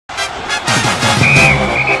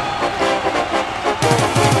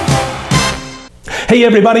Hey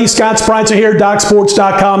everybody, Scott Spreitzer here,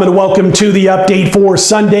 DocSports.com, and welcome to the update for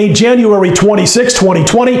Sunday, January 26,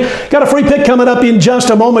 2020. Got a free pick coming up in just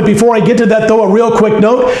a moment. Before I get to that, though, a real quick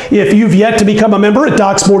note. If you've yet to become a member at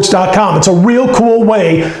DocSports.com, it's a real cool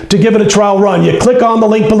way to give it a trial run. You click on the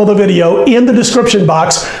link below the video in the description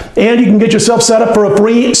box, and you can get yourself set up for a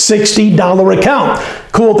free $60 account.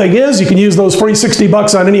 Cool thing is, you can use those free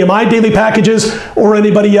 $60 on any of my daily packages or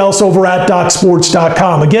anybody else over at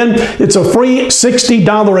DocSports.com. Again, it's a free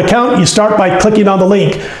 $60 account. You start by clicking on the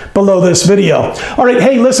link below this video. All right,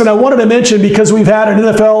 hey, listen, I wanted to mention, because we've had an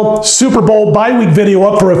NFL Super Bowl bye-week video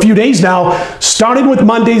up for a few days now, starting with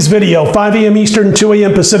Monday's video, 5 a.m. Eastern, 2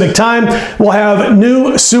 a.m. Pacific time. We'll have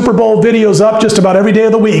new Super Bowl videos up just about every day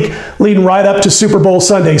of the week, leading right up to Super Bowl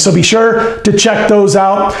Sunday. So be sure to check those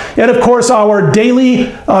out. And of course, our daily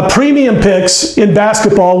premium picks in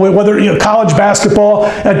basketball, whether college basketball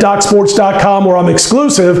at DocSports.com or I'm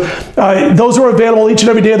exclusive, those are available each and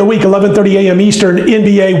every day of the week, 11:30 a.m. Eastern,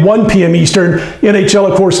 NBA 1 p.m. Eastern, NHL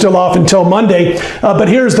of course still off until Monday. But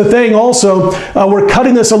here's the thing also, we're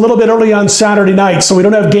cutting this a little bit early on Saturday night, so we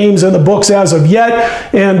don't have games in the books as of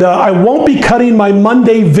yet, and I won't be cutting my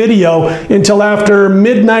Monday video until after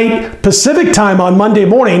midnight Pacific time on Monday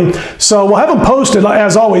morning, so we'll have them posted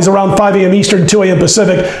as always around 5 a.m. Eastern, 2 a.m.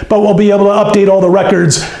 Pacific, but we'll be able to update all the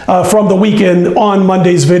records from the weekend on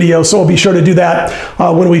Monday's video, so we'll be sure to do that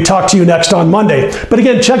when we talk to you next on Monday. But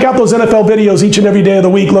again, check out those NFL videos each and every day of the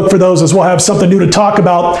week. Look for those, as we'll have something new to talk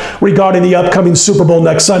about regarding the upcoming Super Bowl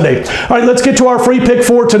next Sunday. All right, let's get to our free pick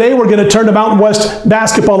for today. We're going to turn to Mountain West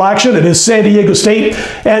basketball action. It is San Diego State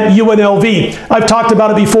at UNLV. I've talked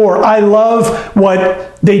about it before. I love what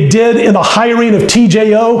they did in the hiring of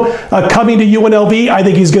TJO coming to UNLV. I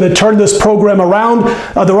think he's going to turn this program around.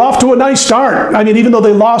 They're off to a nice start. I mean, even though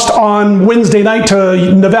they lost on Wednesday night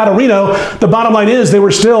to Nevada Reno, the bottom line is they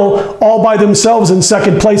were still all by themselves in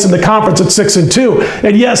second place in the conference at 6-2.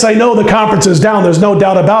 And yes, I know the conference is down. There's no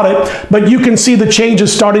doubt about it. But you can see the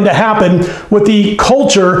changes starting to happen with the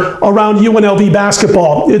culture around UNLV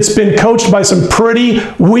basketball. It's been coached by some pretty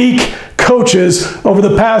weak coaches over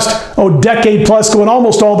the past decade plus, going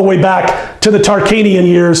almost all the way back to the Tarkanian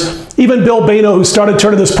years. Even Bill Bano, who started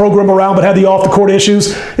turning this program around but had the off-the-court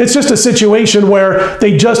issues, it's just a situation where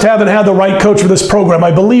they just haven't had the right coach for this program.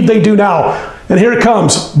 I believe they do now, and here it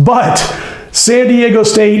comes. But San Diego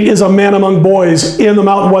State is a man among boys in the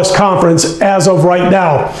Mountain West Conference as of right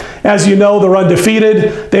now. As you know, they're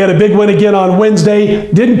undefeated. They had a big win again on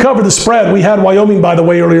Wednesday. Didn't cover the spread. We had Wyoming, by the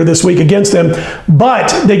way, earlier this week against them.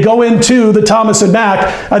 But they go into the Thomas and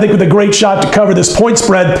Mack, I think, with a great shot to cover this point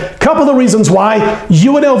spread. Couple of reasons why.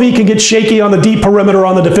 UNLV can get shaky on the deep perimeter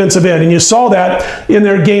on the defensive end, and you saw that in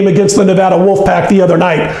their game against the Nevada Wolfpack the other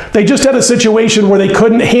night. They just had a situation where they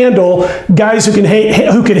couldn't handle guys who can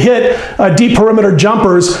hit deep perimeter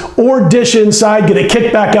jumpers or dish inside, get a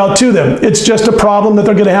kick back out to them. It's just a problem that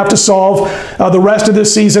they're going to have to solve the rest of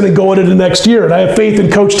this season and go into the next year. And I have faith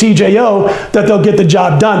in Coach TJO that they'll get the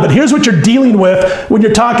job done. But here's what you're dealing with when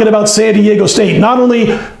you're talking about San Diego State. Not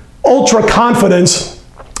only ultra confidence,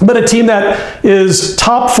 but a team that is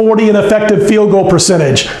top 40 in effective field goal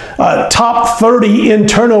percentage, top 30 in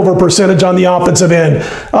turnover percentage on the offensive end.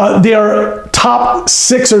 They are top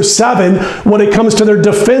 6 or 7 when it comes to their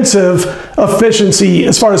defensive efficiency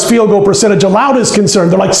as far as field goal percentage allowed is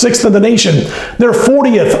concerned. They're like 6th in the nation. They're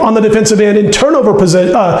 40th on the defensive end in turnover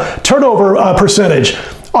percentage.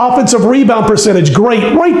 Offensive rebound percentage,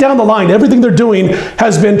 great. Right down the line, everything they're doing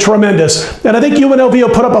has been tremendous. And I think UNLV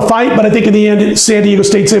will put up a fight, but I think in the end, San Diego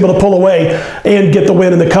State's able to pull away and get the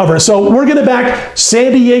win and the cover. So we're going to back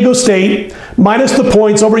San Diego State minus the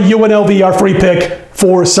points over UNLV, our free pick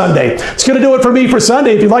for Sunday. It's going to do it for me for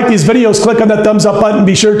Sunday. If you like these videos, click on that thumbs up button.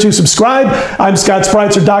 Be sure to subscribe. I'm Scott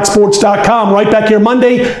Spreitzer, DocSports.com. Right back here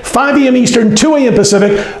Monday, 5 a.m. Eastern, 2 a.m.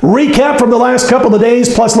 Pacific. Recap from the last couple of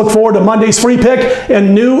days, plus look forward to Monday's free pick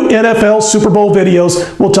and new NFL Super Bowl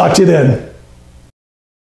videos. We'll talk to you then.